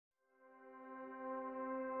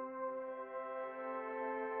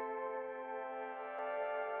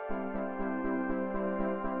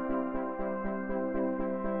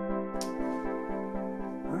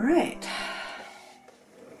Alright,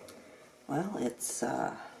 well, it's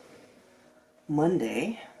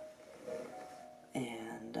Monday,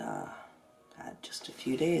 and got just a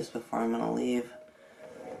few days before I'm going to leave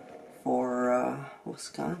for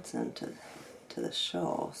Wisconsin to the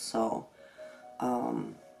show. So,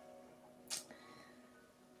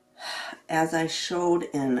 as I showed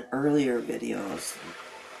in earlier videos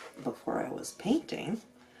before I was painting,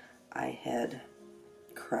 I had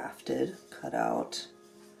crafted, cut out,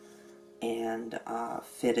 and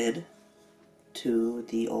fitted to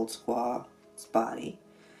the Oldsquaw's body.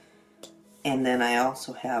 And then I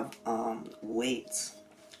also have weights.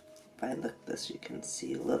 If I look this, you can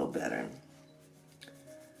see a little better.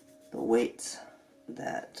 The weights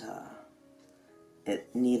that it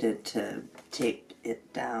needed to take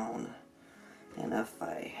it down. And if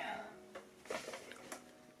I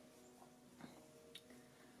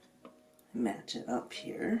match it up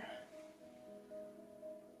here,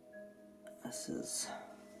 this is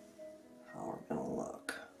how we're going to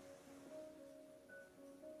look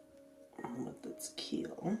with its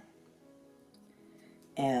keel.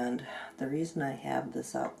 And the reason I have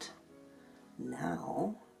this out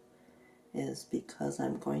now is because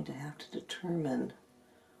I'm going to have to determine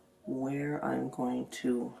where I'm going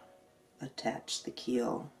to attach the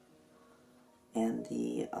keel and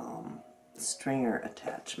the stringer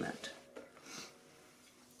attachment.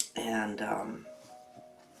 And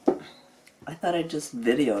I thought I'd just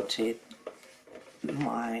videotape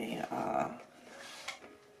my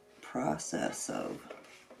process of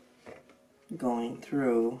going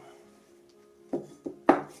through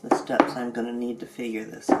the steps I'm going to need to figure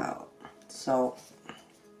this out. So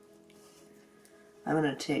I'm going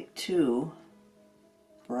to take two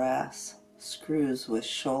brass screws with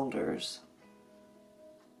shoulders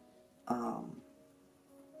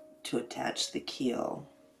to attach the keel.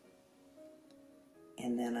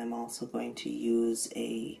 And then I'm also going to use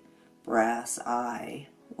a brass eye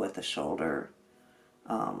with a shoulder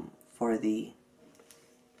for the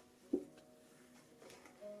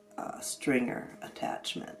stringer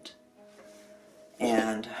attachment.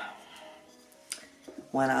 And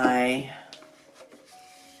when I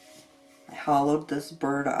hollowed this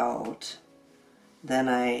bird out,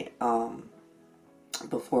 then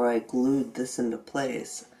before I glued this into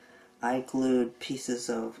place, I glued pieces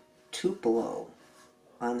of Tupelo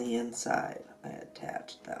on the inside. I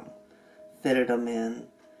attached them, fitted them in,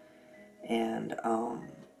 and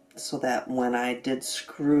so that when I did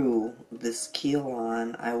screw this keel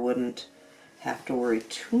on, I wouldn't have to worry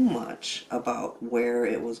too much about where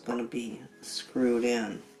it was going to be screwed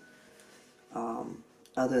in.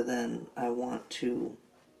 Other than I want to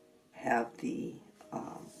have the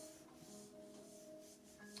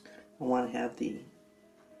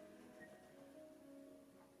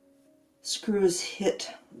screws hit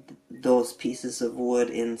those pieces of wood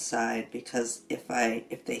inside, because if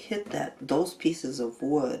they hit those pieces of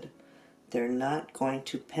wood, they're not going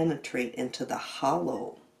to penetrate into the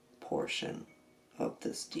hollow portion of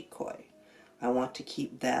this decoy. I want to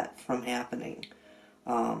keep that from happening.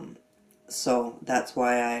 So that's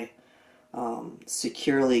why I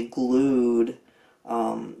securely glued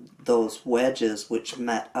those wedges which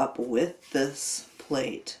met up with this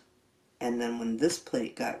plate. And then when this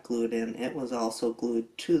plate got glued in, it was also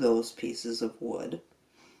glued to those pieces of wood.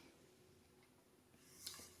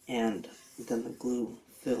 And then the glue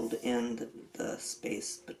filled in the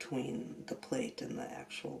space between the plate and the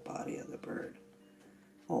actual body of the bird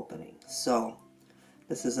opening. So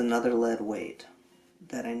this is another lead weight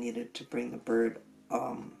that I needed to bring the bird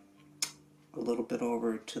a little bit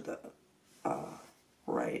over to the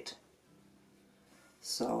right.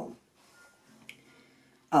 So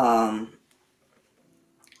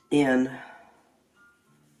in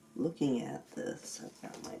looking at this, I've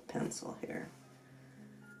got my pencil here.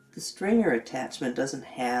 The stringer attachment doesn't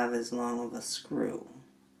have as long of a screw,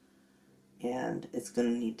 and it's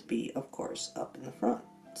going to need to be, of course, up in the front.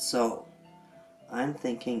 So I'm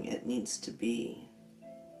thinking it needs to be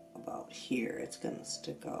about here. It's going to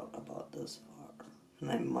stick out about this far,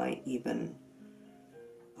 and I might even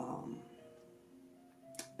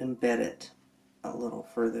embed it a little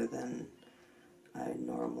further than I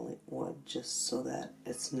normally would, just so that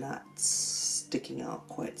it's not sticking out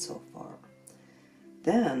quite so far.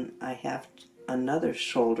 Then I have another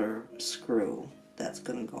shoulder screw that's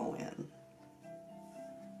going to go in,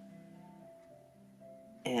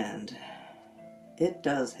 and it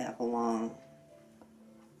does have a long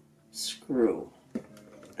screw,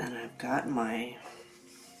 and I've got my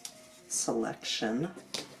selection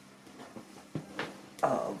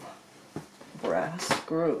of brass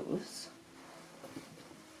screws.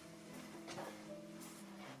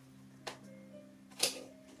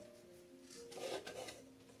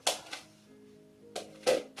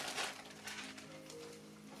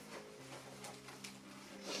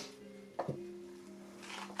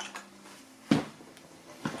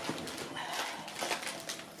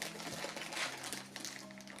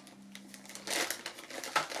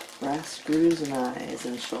 brass screws and eyes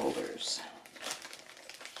and shoulders.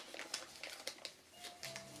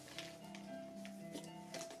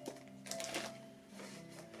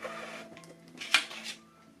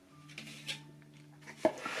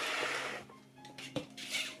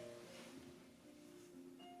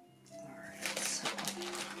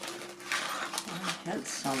 Had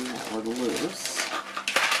some that would loose.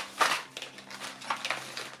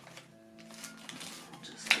 I'll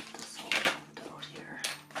just get this all dumped out here.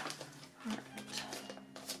 Alright.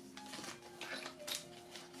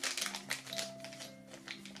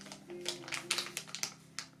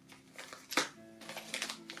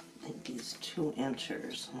 I think these 2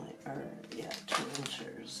 inchers, or yeah, 2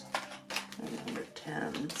 inchers. They're number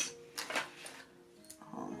 10s.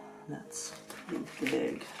 That's pretty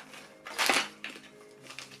big.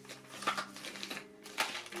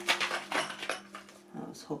 I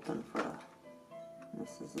was hoping for a,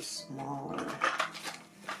 this is a smaller.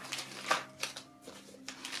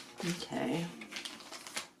 Okay.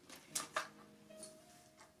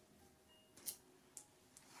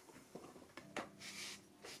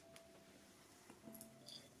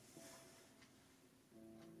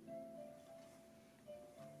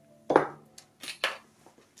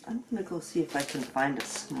 I'm going to go see if I can find a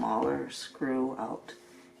smaller screw out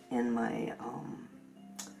in my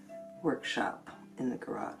workshop in the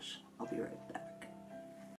garage. I'll be right back.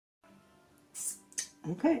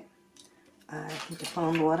 Okay, I think I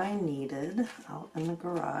found what I needed out in the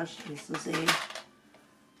garage. This is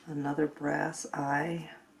another brass eye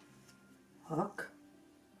hook.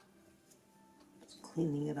 Just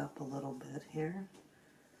cleaning it up a little bit here.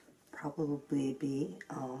 Probably be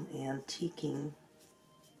antiquing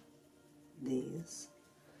these,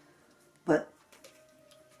 but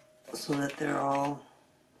so that they're all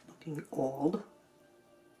looking old,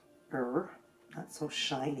 not so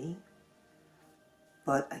shiny.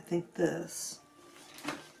 But I think this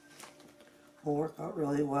will work out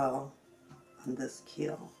really well on this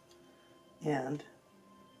keel, and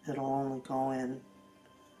it'll only go in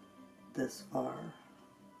this far.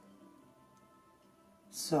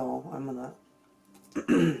 So I'm gonna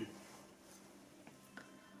I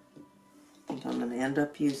think I'm gonna end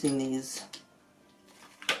up using these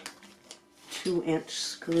 2-inch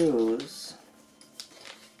screws.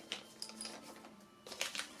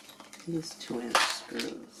 These 2-inch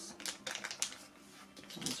screws.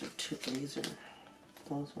 Those are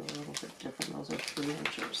those are a little bit different. Those are 3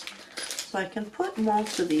 inchers. So I can put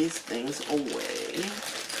most of these things away.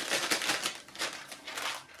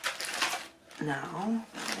 Now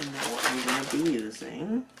I know what I'm going to be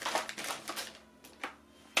using.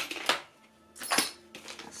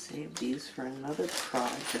 Save these for another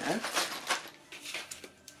project.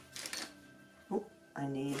 Oh, I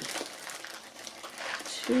need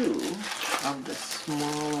 2 of the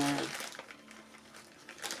smaller.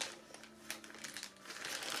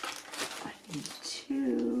 I need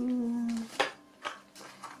 2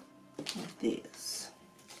 of these,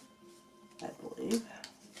 I believe.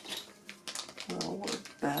 Will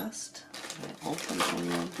work best. I open any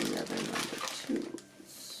of the other number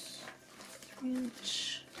 2s.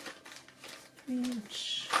 3-inch,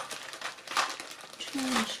 3-inch,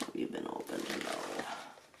 2-inch. Have you been opened? No.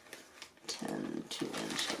 10,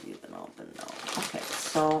 2-inch. Have you been opened? No. Okay,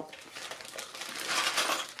 so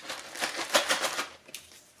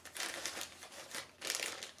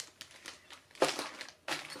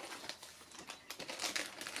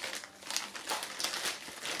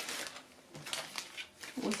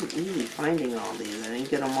it wasn't easy finding all these. I didn't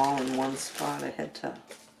get them all in one spot. I had to.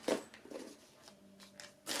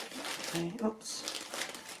 Okay, oops.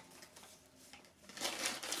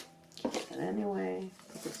 But anyway,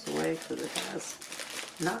 put this away because it has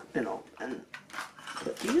not been opened.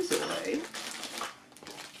 Put these away.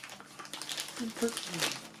 And put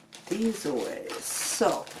these away.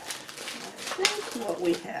 So, I think what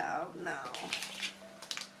we have now.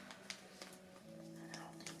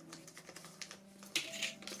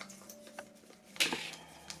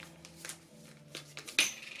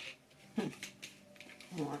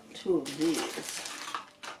 I want 2 of these,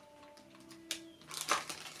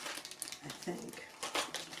 I think.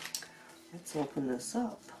 Let's open this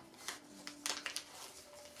up.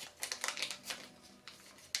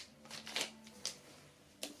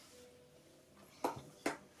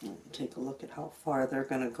 And take a look at how far they're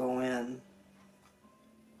going to go in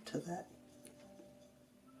to that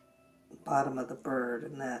bottom of the bird,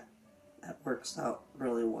 and that works out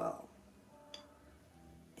really well.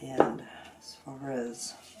 And as far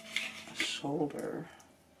as a shoulder,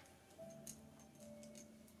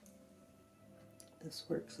 this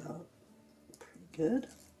works out pretty good.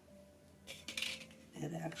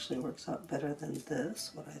 it actually works out better than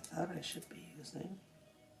this, what I thought I should be using.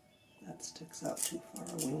 That sticks out too far.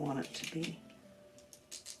 We want it to be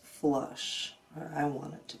flush, or I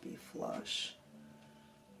want it to be flush,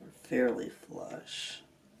 or fairly flush.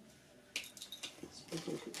 Let's see if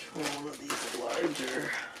we could try one of these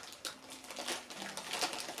larger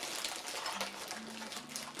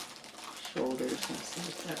shoulders and see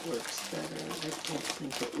if that works better. I don't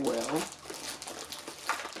think it will,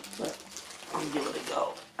 but I'll give it a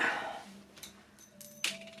go.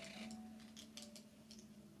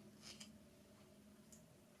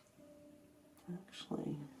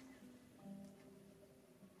 Actually,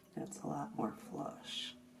 that's a lot more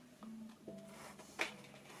flush.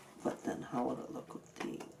 But then how would it look with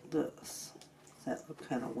this? Does that look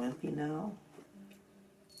kind of wimpy now?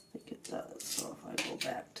 I think it does. So if I go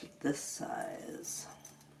back to this size,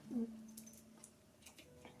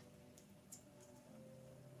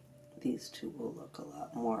 these two will look a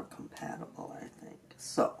lot more compatible, I think.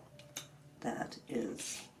 So that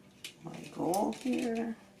is my goal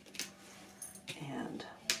here. And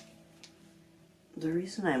the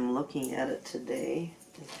reason I'm looking at it today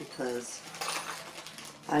is because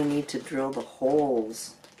I need to drill the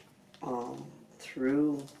holes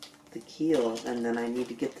through the keel, and then I need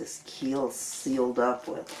to get this keel sealed up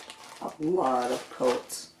with a lot of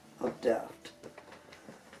coats of Deft.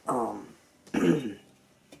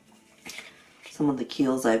 Some of the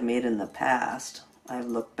keels I've made in the past, I've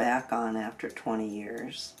looked back on after 20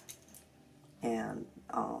 years, and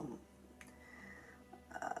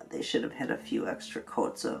they should have had a few extra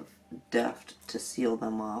coats of Deft to seal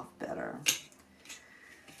them off better.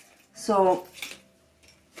 So,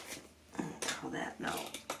 for that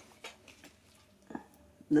note,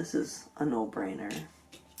 this is a no-brainer.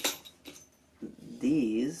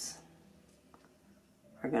 These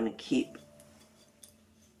are going to keep,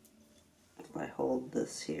 if I hold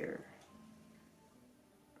this here,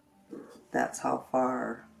 that's how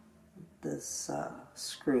far this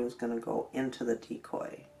screw is going to go into the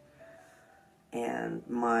Decoy. And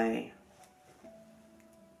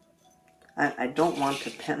I don't want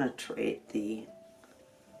to penetrate the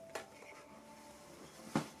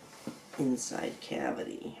inside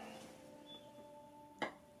cavity.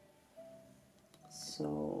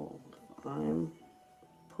 So I'm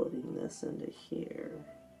putting this into here.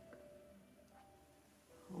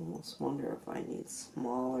 I almost wonder if I need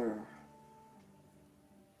smaller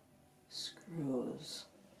screws.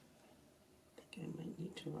 I think I might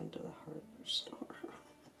need to run to the hardware store.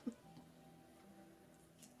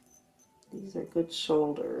 These are good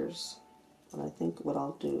shoulders, but I think what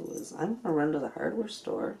I'll do is I'm going to run to the hardware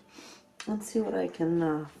store and see what I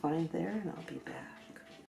can find there, and I'll be back.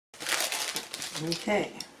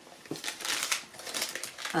 Okay,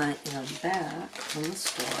 I am back from the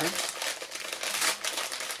store,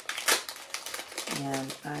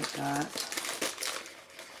 and I got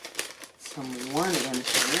some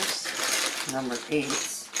 1-inchers, number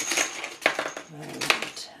 8s, rather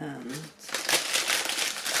than 10s,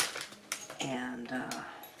 and I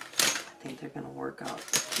think they're going to work out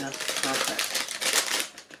just perfect.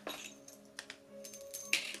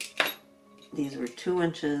 These were 2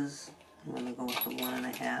 inches. I'm going to go with the 1.5.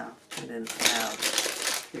 I didn't have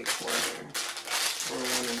 3/4 or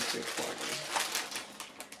 1 3/4.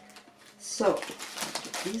 So,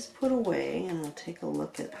 get these put away, and we'll take a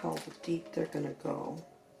look at how deep they're going to go.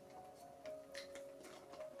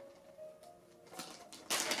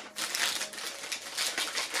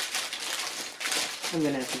 I'm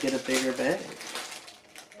going to have to get a bigger bag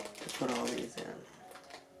to put all these in.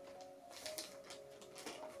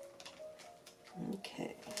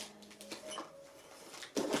 Okay.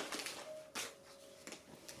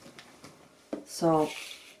 So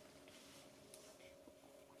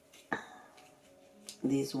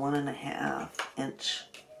these 1.5 inch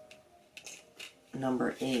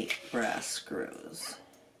number 8 brass screws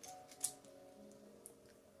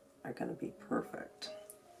are going to be perfect.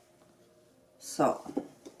 So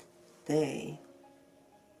they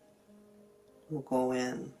will go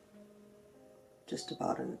in just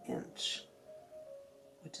about 1 inch,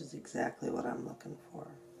 which is exactly what I'm looking for.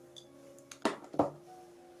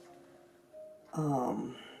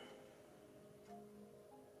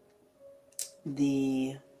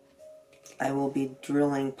 I will be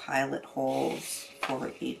drilling pilot holes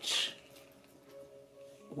for each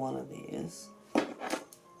one of these.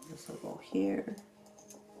 This will go here.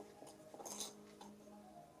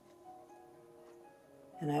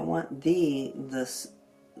 And I want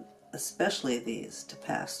especially these, to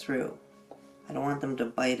pass through. I don't want them to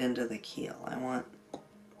bite into the keel. I want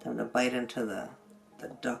them to bite into the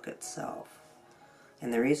duck itself.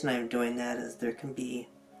 And the reason I'm doing that is there can be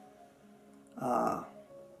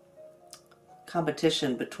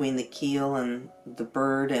competition between the keel and the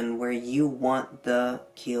bird and where you want the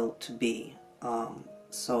keel to be.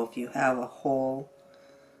 So if you have a hole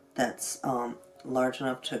that's large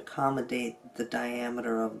enough to accommodate the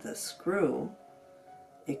diameter of the screw,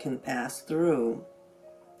 it can pass through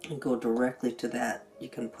and go directly to that. You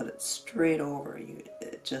can put it straight over.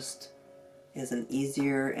 It just is an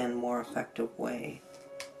easier and more effective way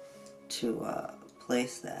to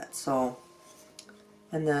place that. So,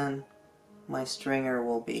 and then my stringer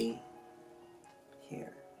will be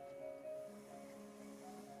here.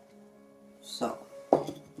 So,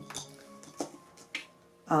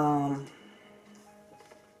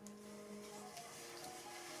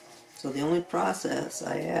 so the only process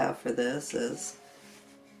I have for this is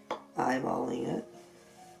eyeballing it.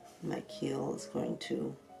 My keel is going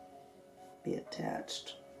to be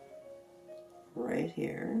attached right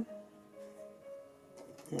here,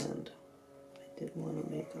 and I did want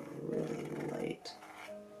to make a really light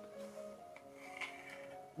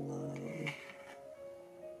line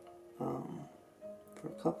for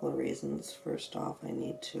a couple of reasons. First off, I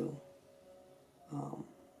need to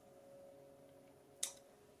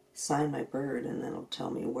sign my bird, and then it'll tell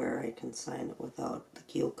me where I can sign it without the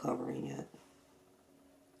keel covering it.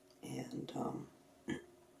 And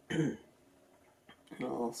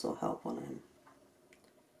it'll also help when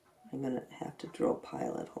I'm going to have to drill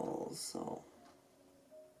pilot holes, so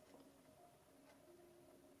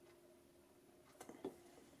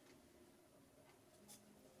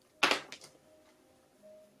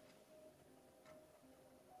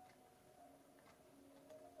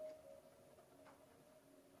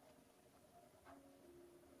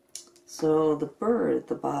the bird at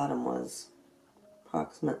the bottom was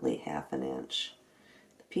approximately 1/2 inch.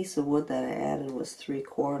 The piece of wood that I added was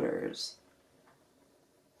 3/4.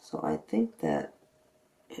 So I think that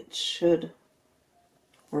it should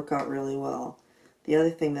work out really well. The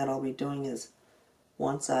other thing that I'll be doing is,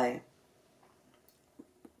 once I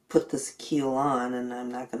put this keel on, and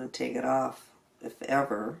I'm not going to take it off if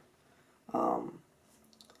ever,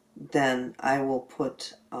 then I will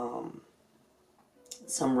put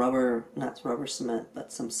some not rubber cement,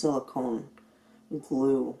 but some silicone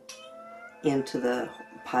glue into the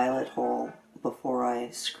pilot hole before I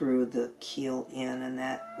screw the keel in, and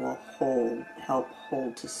that will help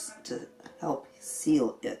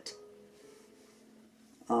seal it,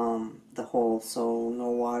 the hole, so no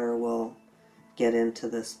water will get into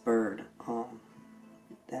this bird.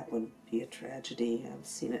 That would be a tragedy. I've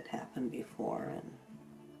seen it happen before and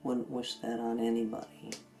wouldn't wish that on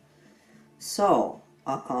anybody. So,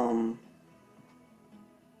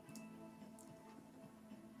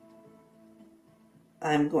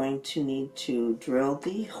 I'm going to need to drill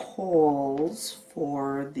the holes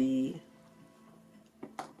for the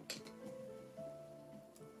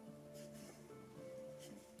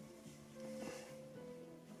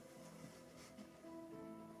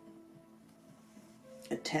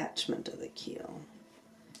attachment of the keel,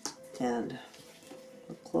 and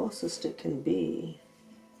the closest it can be,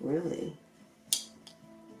 really,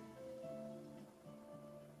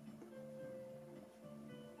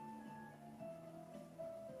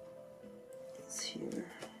 is here.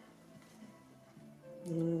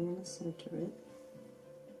 And I'm going to center it.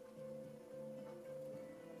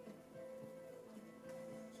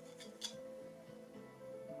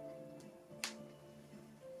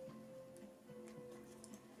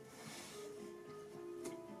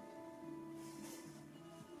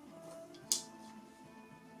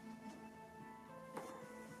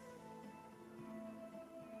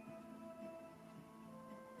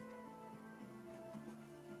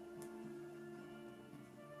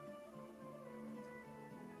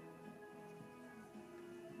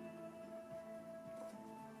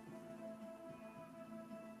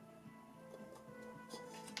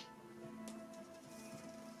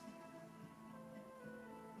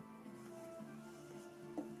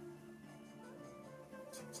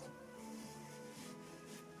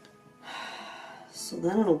 So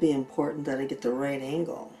then it'll be important that I get the right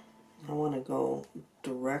angle. I want to go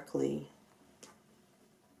directly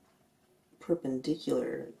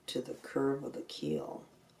perpendicular to the curve of the keel,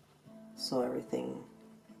 so everything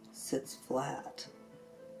sits flat.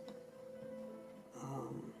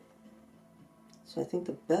 So I think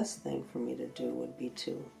the best thing for me to do would be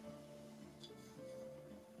to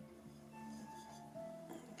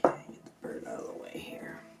get the bird out of the way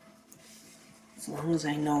here. As long as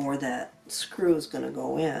I know where that screw is going to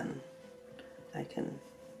go in, I can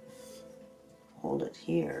hold it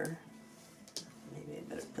here. Maybe I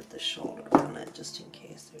better put the shoulder on it just in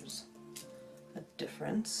case there's a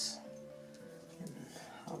difference in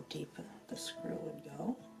how deep the screw would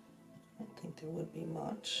go. I don't think there would be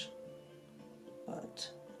much, but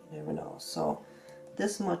you never know. So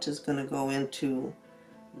this much is going to go into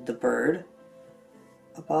the bird.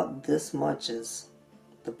 About this much is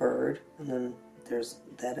the bird, and then there's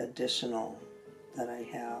that additional that I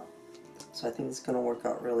have. So I think it's going to work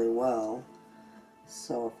out really well.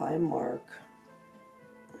 So if I mark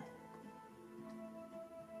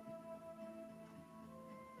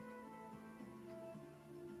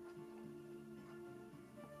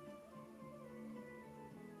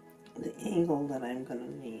the angle that I'm going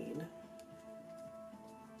to need,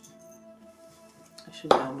 I should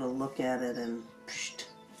be able to look at it and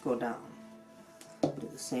go down. Do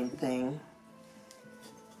the same thing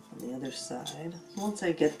on the other side. Once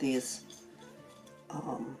I get these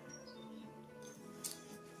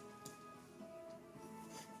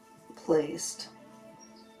placed,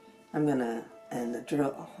 I'm gonna, and the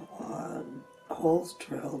drill holes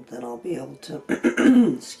drilled, then I'll be able to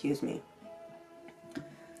excuse me,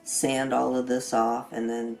 sand all of this off and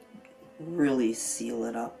then really seal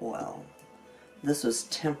it up well. This was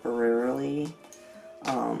temporarily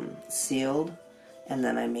sealed, and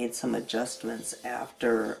then I made some adjustments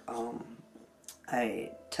after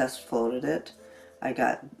I test floated it. I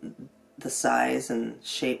got the size and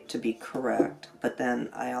shape to be correct, but then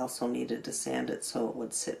I also needed to sand it so it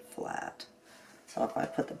would sit flat. So if I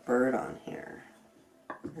put the bird on here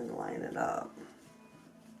and line it up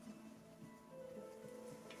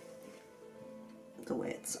the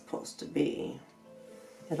way it's supposed to be,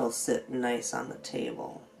 it'll sit nice on the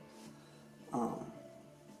table.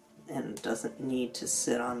 And it doesn't need to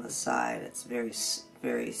sit on the side. It's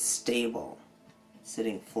very stable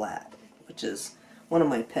sitting flat, which is one of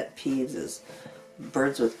my pet peeves. Is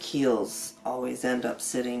birds with keels always end up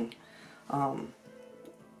sitting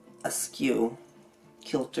askew,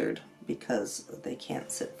 kiltered, because they can't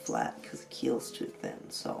sit flat because the keel's too thin.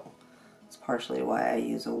 So it's partially why I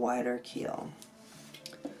use a wider keel.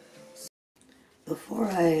 Before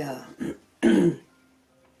I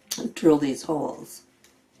drill these holes,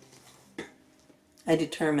 I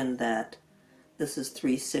determined that this is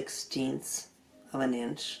 3/16 of an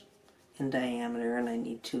inch in diameter, and I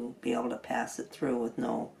need to be able to pass it through with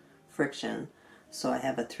no friction. So I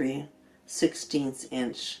have a 3/16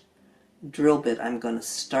 inch drill bit I'm going to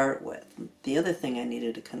start with. The other thing I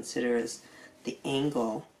needed to consider is the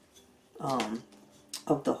angle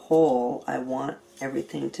of the hole. I want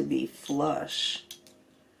everything to be flush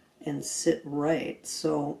and sit right.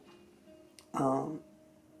 So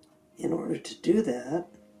in order to do that,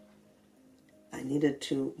 I needed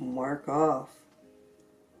to mark off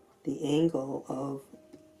the angle of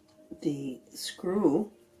the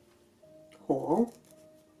screw hole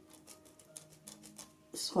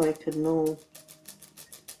so I could know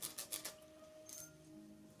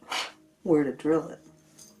where to drill it.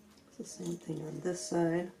 It's the same thing on this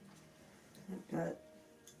side. I've got,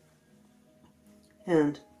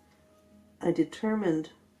 and I determined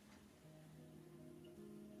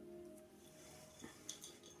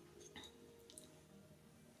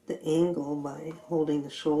the angle by holding the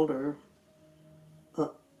shoulder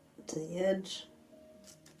up to the edge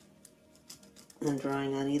and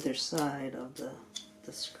drawing on either side of the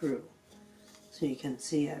screw. So you can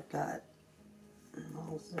see I've got,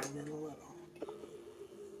 I'll zoom in a little.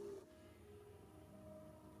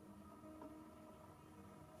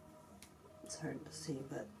 It's hard to see,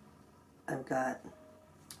 but I've got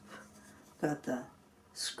the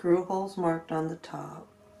screw holes marked on the top,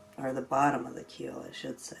 or the bottom of the keel, I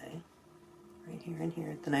should say, right here and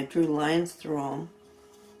here. Then I drew lines through them,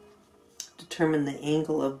 determined the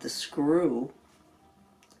angle of the screw,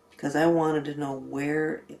 because I wanted to know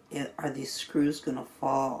where are these screws going to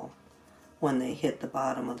fall when they hit the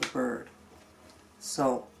bottom of the bird.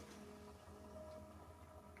 So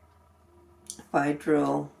if I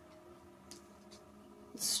drill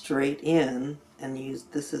straight in and use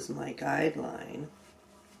this as my guideline,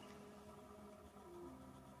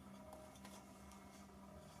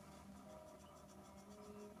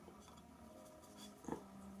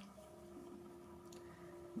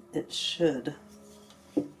 it should,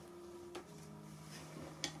 let's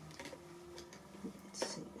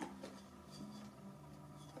see,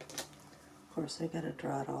 of course I gotta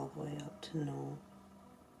draw it all the way up to know.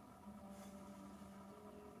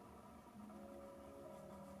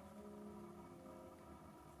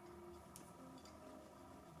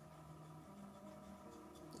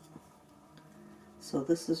 So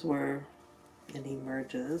this is where it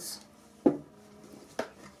emerges.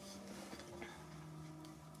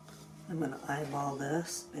 I'm going to eyeball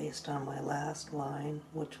this based on my last line,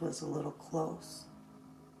 which was a little close.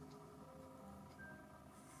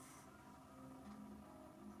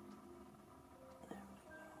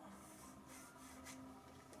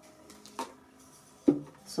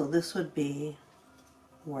 So this would be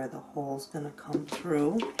where the hole's going to come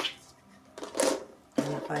through.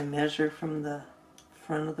 And if I measure from the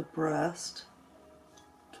front of the breast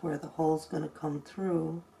to where the hole's going to come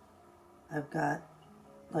through, I've got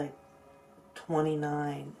like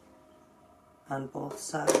 29 on both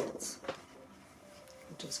sides,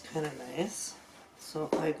 which is kind of nice. So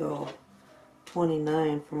if I go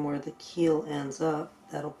 29 from where the keel ends up,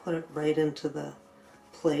 that'll put it right into the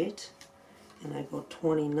plate. And I go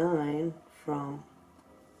 29 from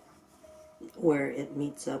where it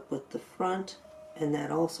meets up with the front, and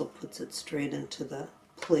that also puts it straight into the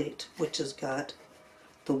plate, which has got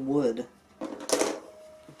the wood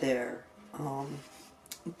there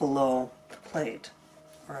below the plate,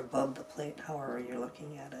 or above the plate, however you're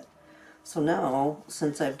looking at it. So now,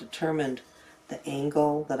 since I've determined the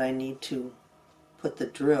angle that I need to put the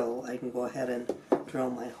drill, I can go ahead and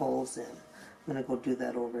drill my holes in. I'm going to go do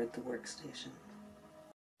that over at the workstation.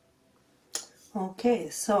 Okay,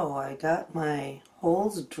 so I got my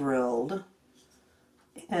holes drilled,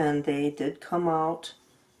 and they did come out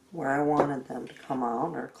where I wanted them to come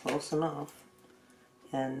out, or close enough.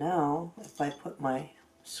 And now, if I put my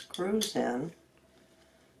screws in, you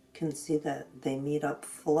can see that they meet up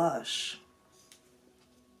flush,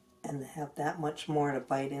 and they have that much more to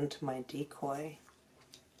bite into my decoy.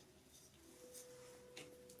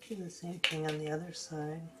 Do the same thing on the other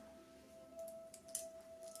side.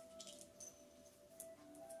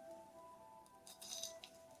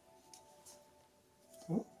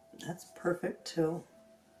 That's perfect too.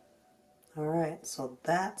 Alright, so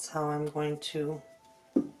that's how I'm going to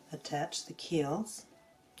attach the keel.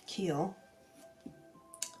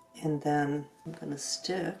 And then I'm going to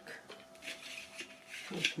stick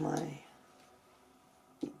with my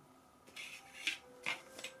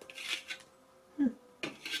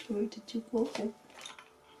where did you go?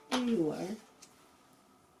 There you are.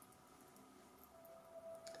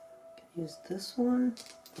 Use this one,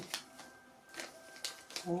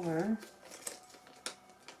 or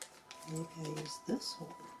maybe I use this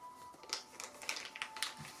one.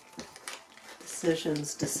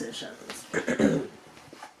 Decisions.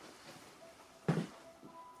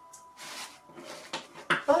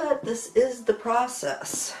 But this is the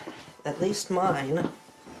process, at least mine.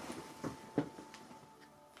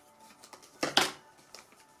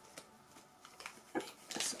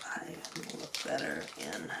 This eye will look better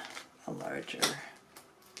in a larger.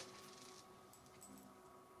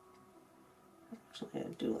 Actually, I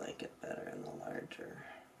do like it better in the larger,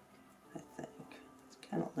 I think. It's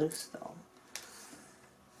kind of loose though.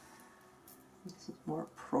 This is more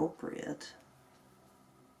appropriate.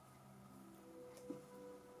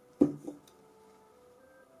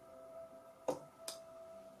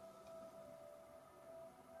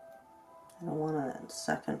 I don't want a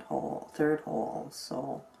third hole,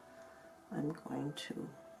 so I'm going to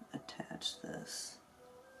attach this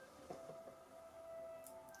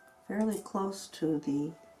fairly close to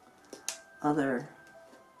the other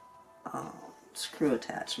screw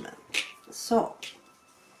attachment. So,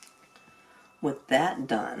 with that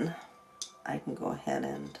done, I can go ahead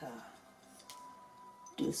and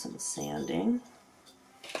do some sanding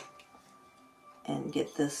and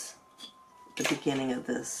get this, the beginning of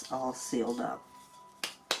this, all sealed up.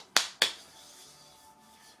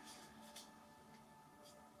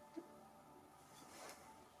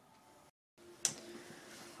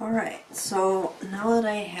 Alright, so now that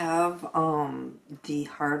I have the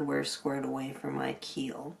hardware squared away for my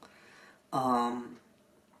keel,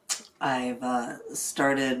 I've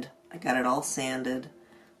started, I got it all sanded,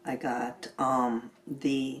 I got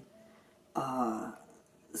the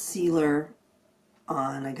sealer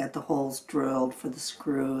on, I got the holes drilled for the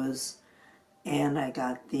screws, and I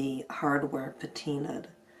got the hardware patinaed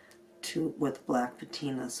with black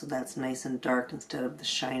patina, so that's nice and dark instead of the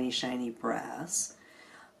shiny brass.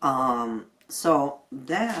 So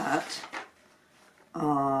that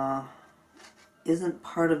isn't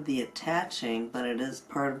part of the attaching, but it is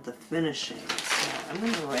part of the finishing. So I'm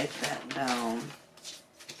going to write that down.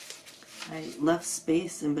 I left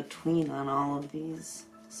space in between on all of these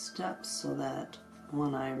steps so that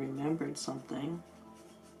when I remembered something,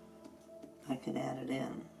 I could add it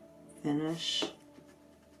in. Finish.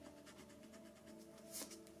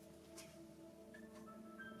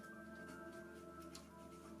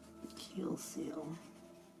 Keel seal.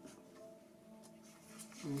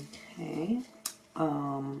 Okay.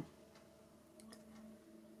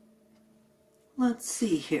 let's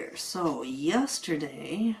see here. So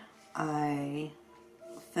yesterday I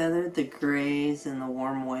feathered the grays and the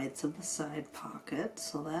warm whites of the side pocket,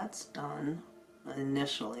 so that's done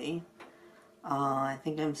initially. I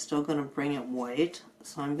think I'm still going to bring it white,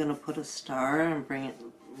 so I'm going to put a star and bring it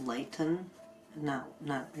lighten. Not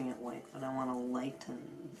bring it white, but I want to lighten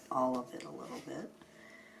all of it a little bit.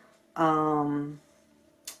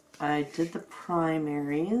 I did the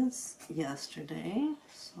primaries yesterday,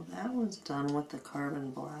 so that was done with the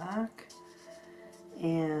carbon black.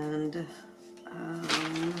 And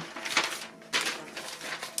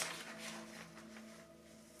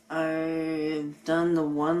I've done the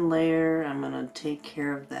one layer. I'm going to take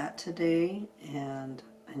care of that today, and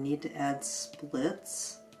I need to add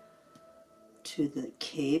splits to the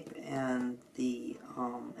cape and the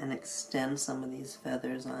and extend some of these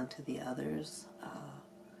feathers onto the others.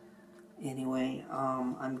 Anyway,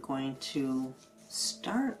 I'm going to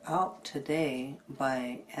start out today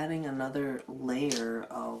by adding another layer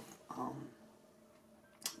of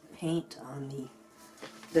paint on the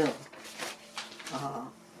bill.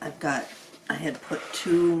 I had put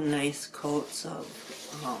 2 nice coats of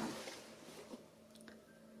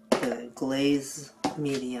the glaze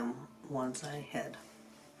medium ones I had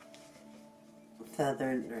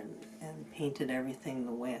feathered and painted everything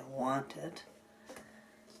the way I wanted.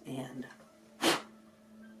 And I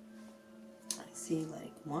see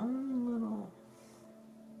like one little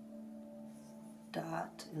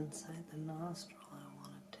dot inside the nostril I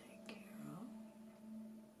want to take care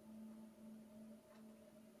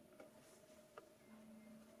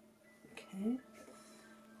of. Okay.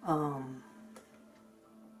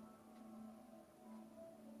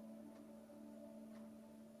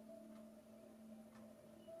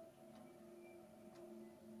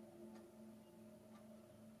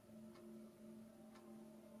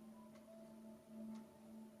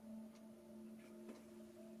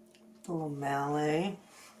 A little mallet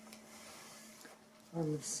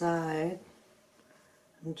on the side.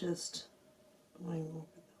 I'm just going over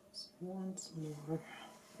those once more.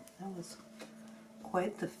 That was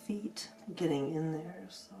quite the feat getting in there,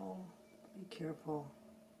 so be careful.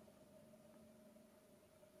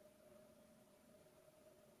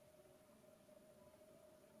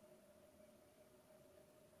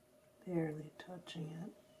 Barely touching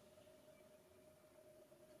it.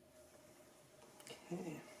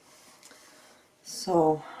 Okay.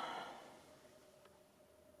 So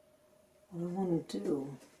what I want to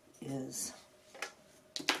do is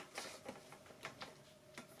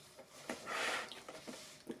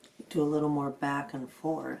do a little more back and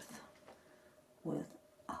forth with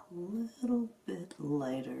a little bit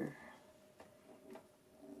lighter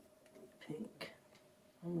pink.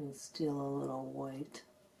 I'm going to steal a little white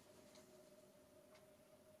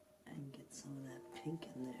and get some of that pink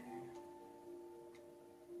in there.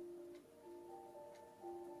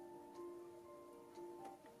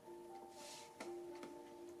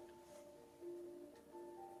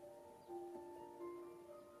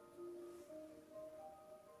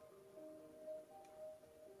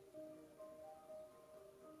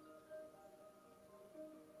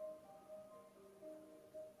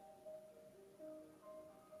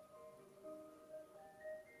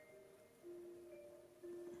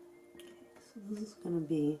 So this is going to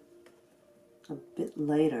be a bit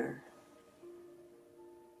lighter.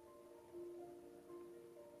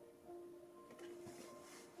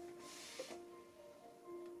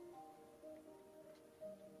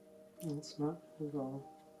 It's not going to go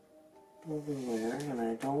everywhere, and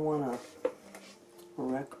I don't want to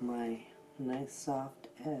wreck my nice soft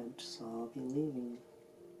edge, so I'll be leaving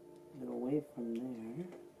it away from there.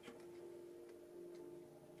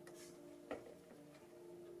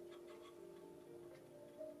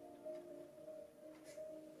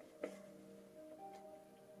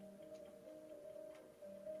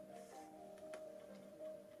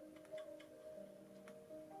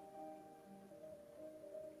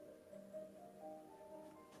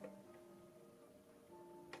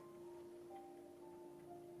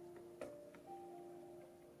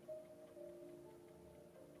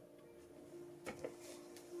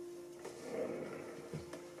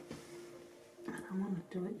 I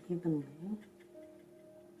want to do it evenly,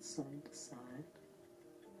 side to side.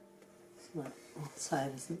 So that one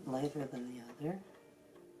side isn't lighter than the other.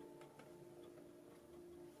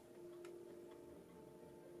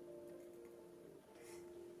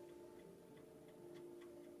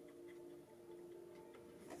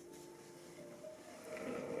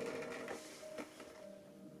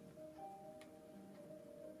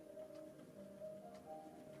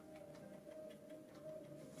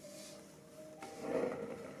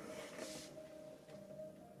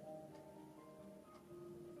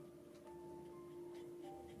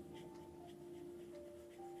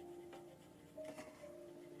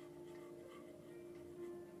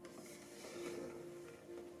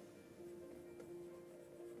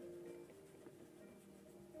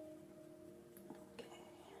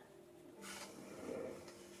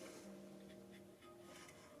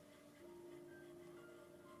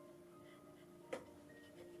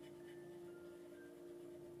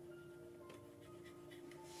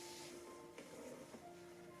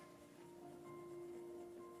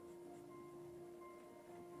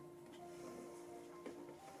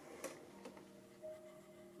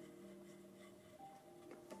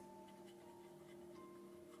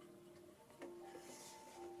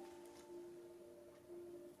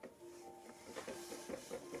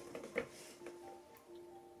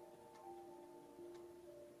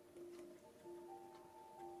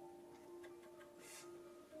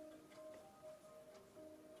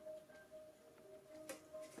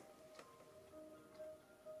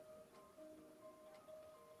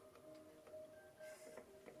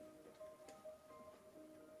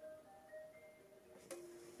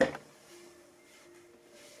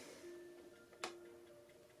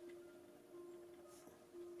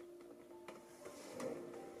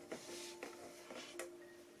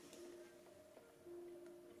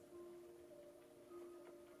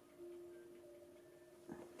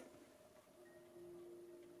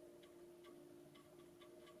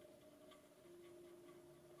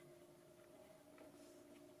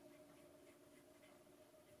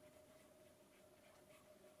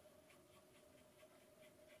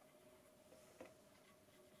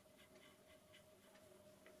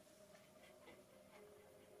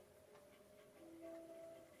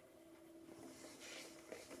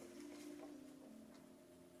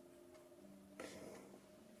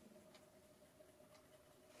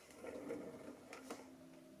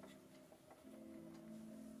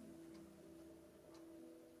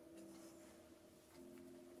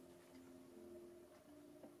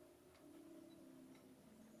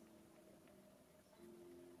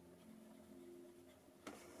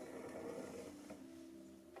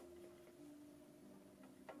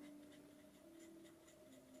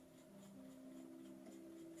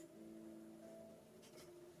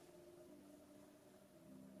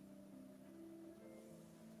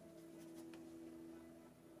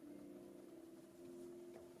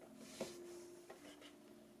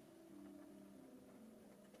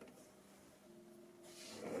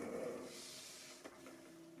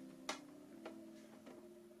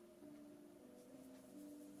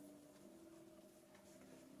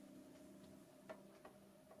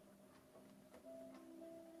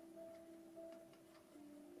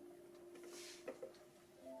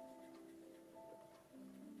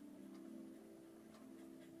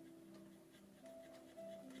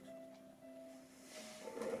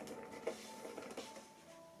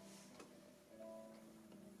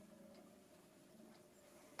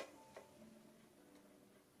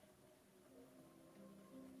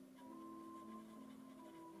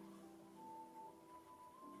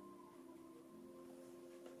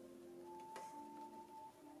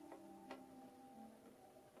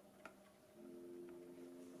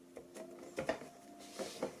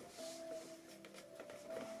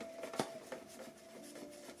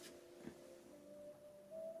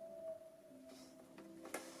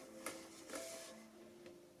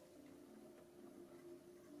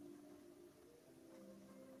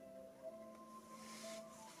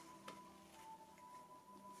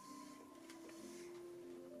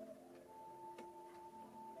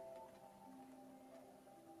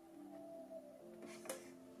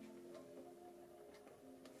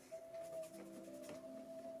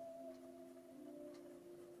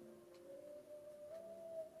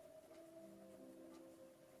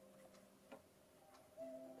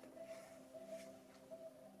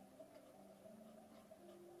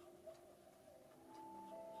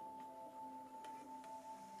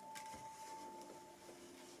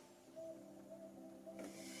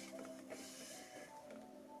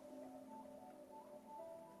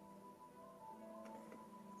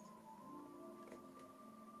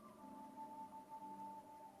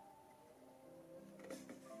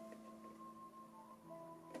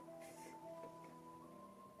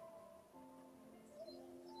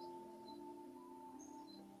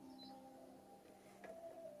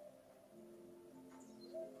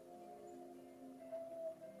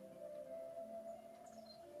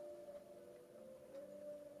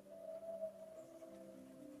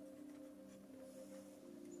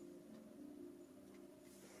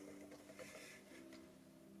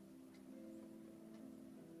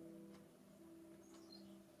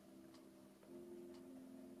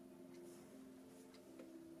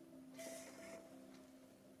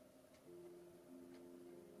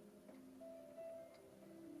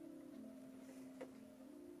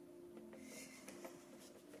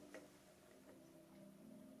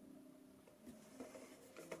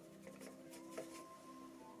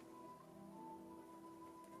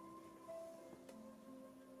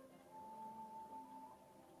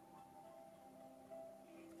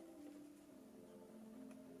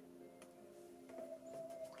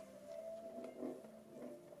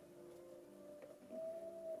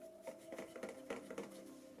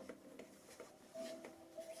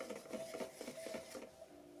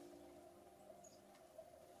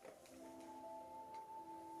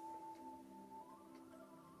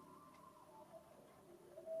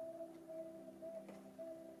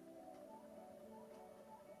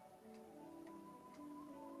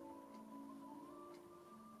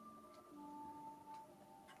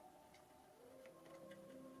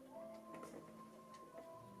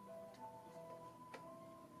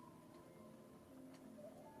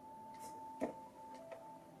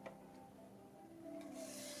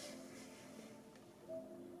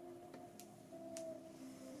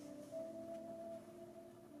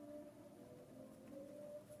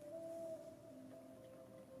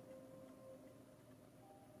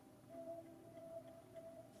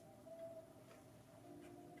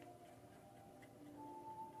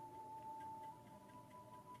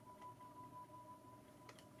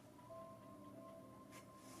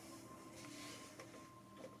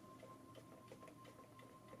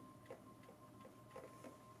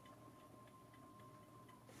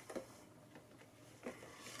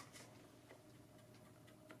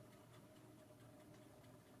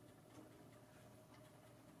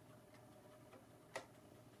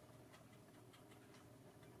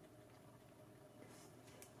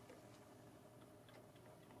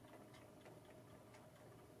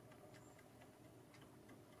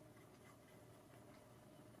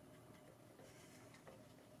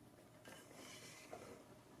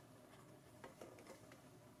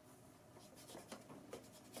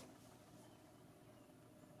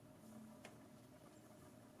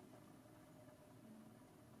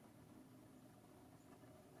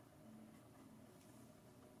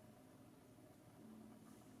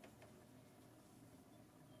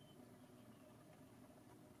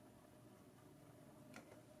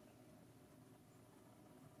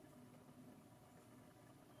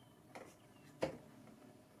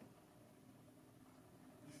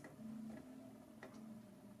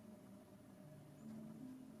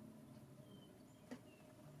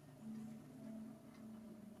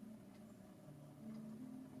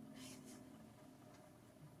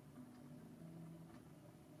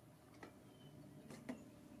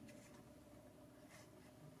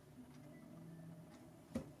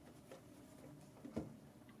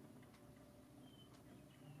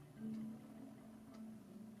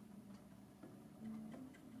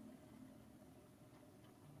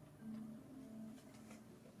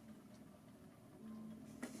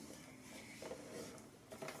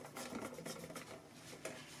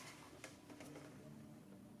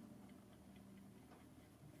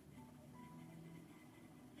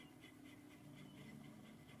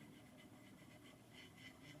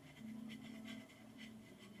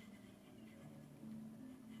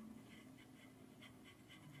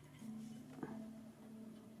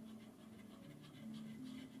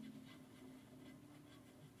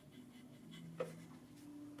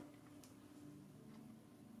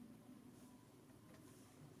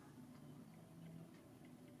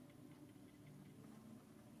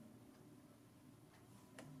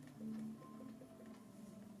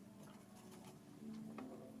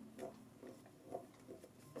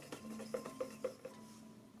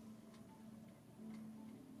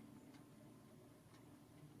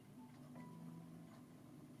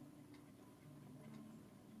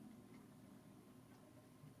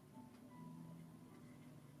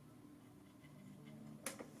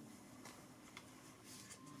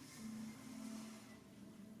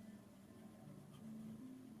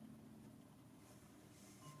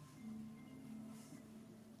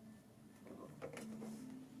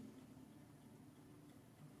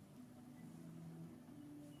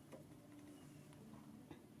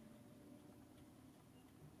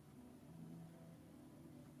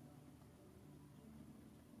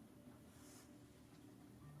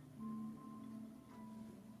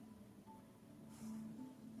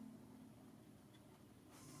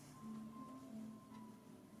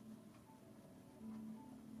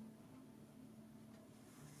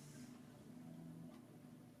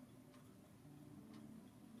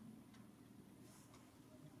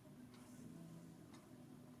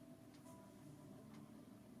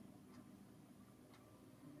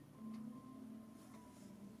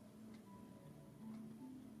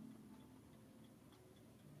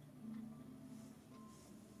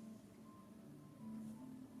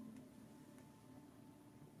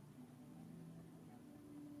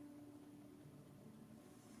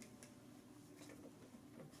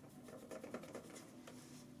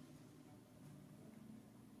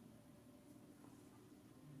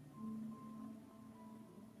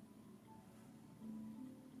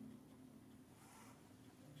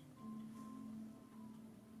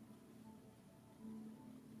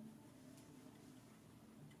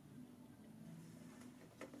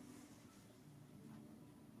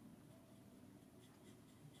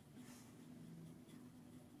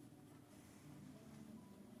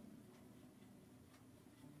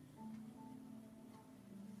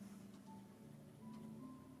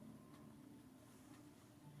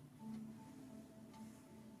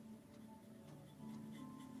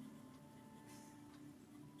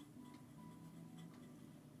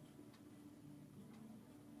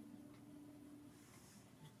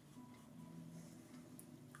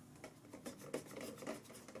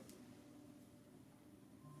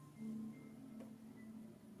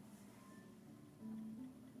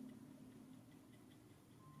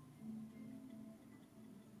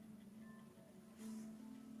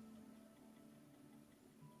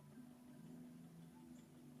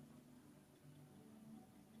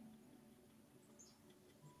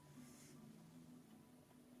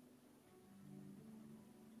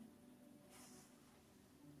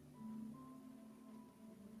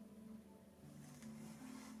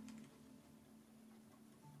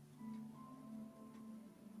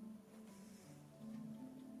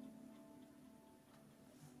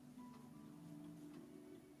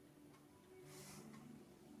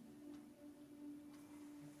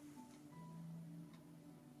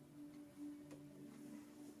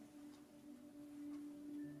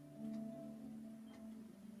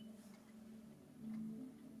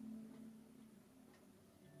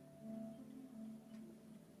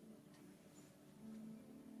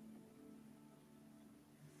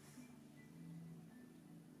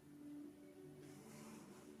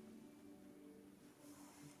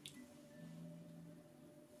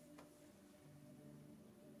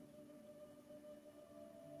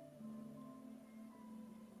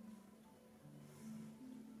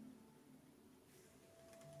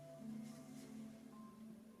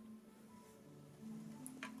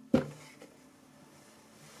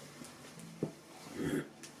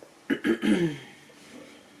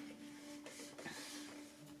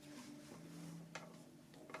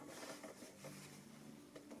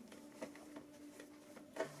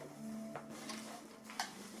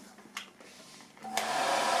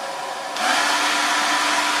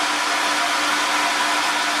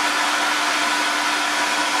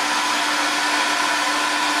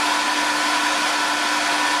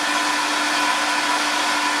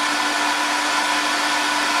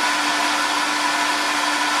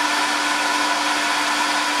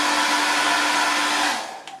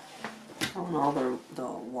 All the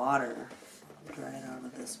water dried out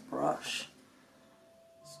of this brush,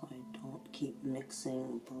 so I don't keep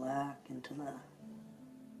mixing black into the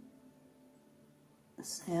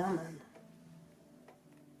salmon.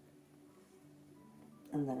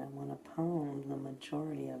 And then I want to pound the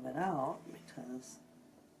majority of it out because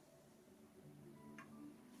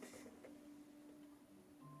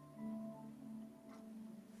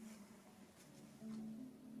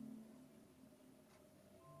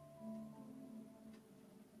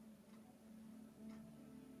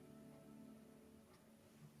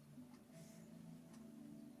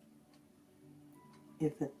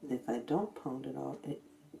if I don't pound it out, it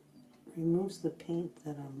removes the paint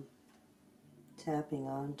that I'm tapping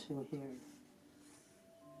onto here,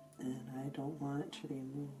 and I don't want it to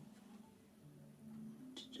remove,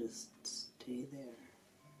 to just stay there.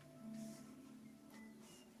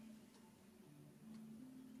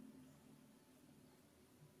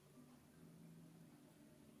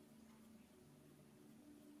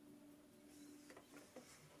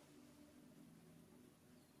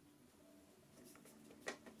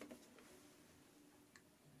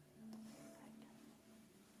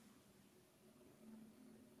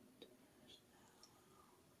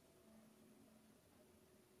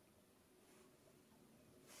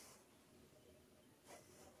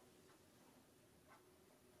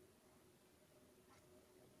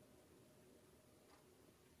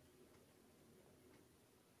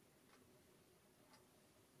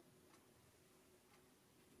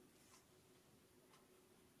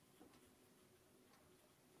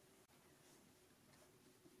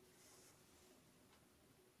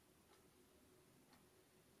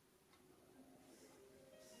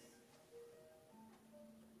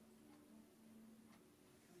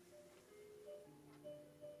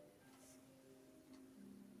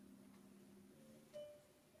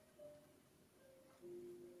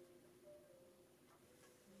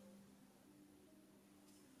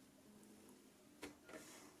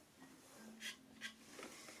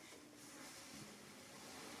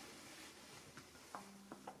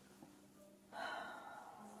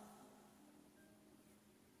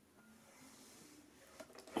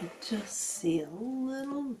 I just see a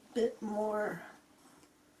little bit more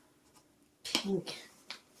pink,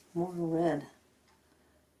 more red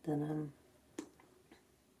than I'm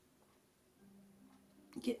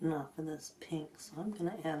getting off of this pink, so I'm going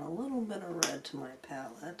to add a little bit of red to my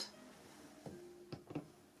palette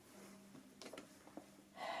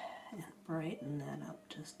and brighten that up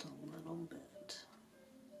just a little bit.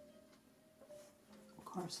 Of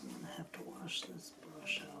course, I'm going to have to wash this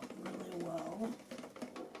brush out really well.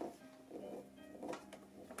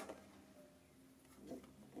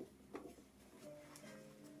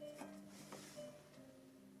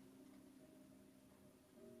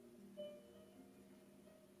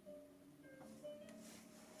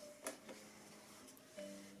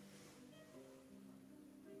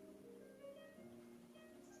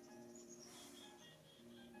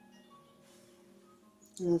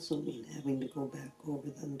 This will mean having to go back over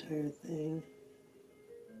the entire thing.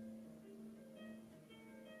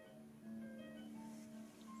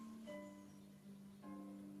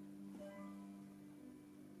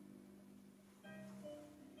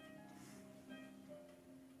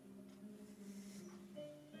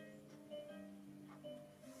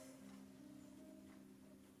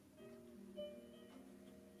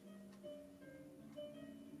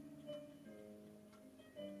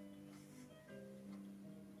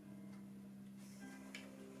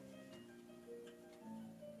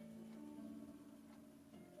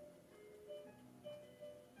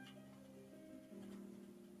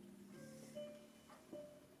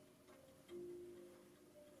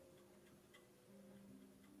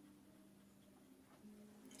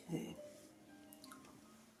 Okay.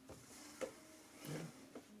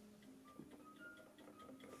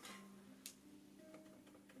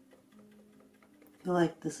 I feel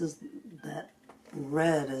like this is, that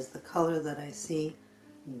red is the color that I see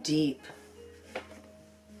deep.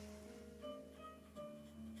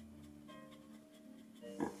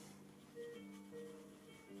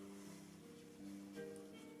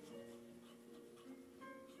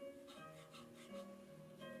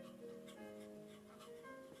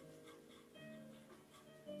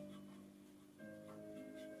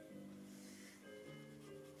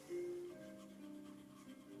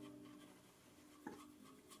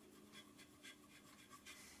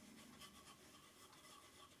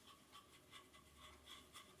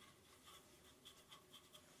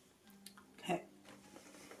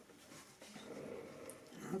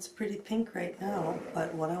 It's pretty pink right now,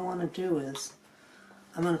 but what I want to do is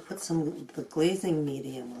I'm going to put some of the glazing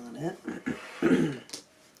medium on it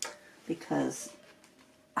because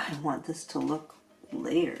I want this to look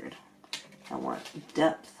layered. I want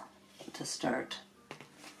depth to start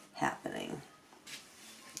happening.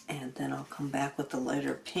 And then I'll come back with the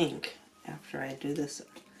lighter pink after I do this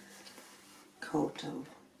coat of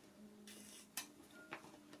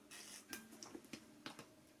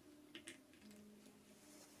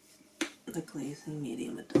the glazing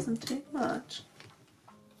medium. It doesn't take much.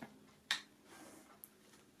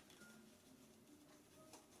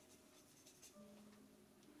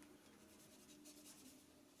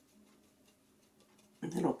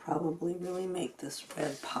 And it'll probably really make this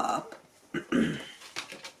red pop.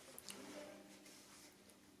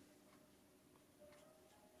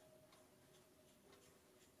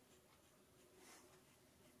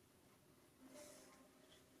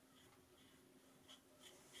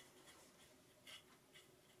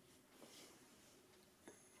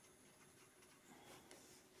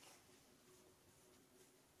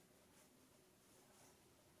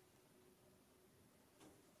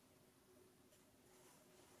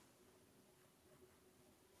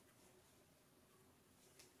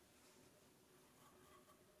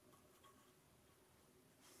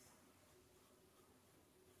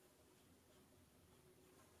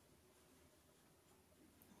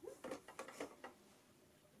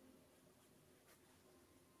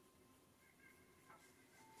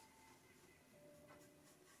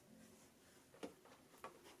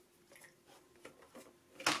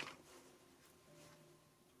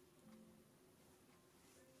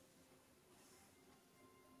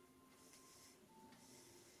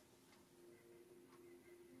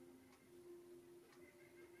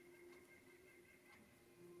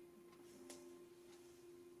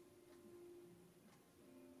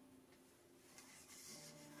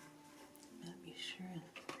 Be sure and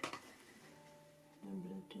remember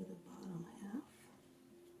to do the bottom.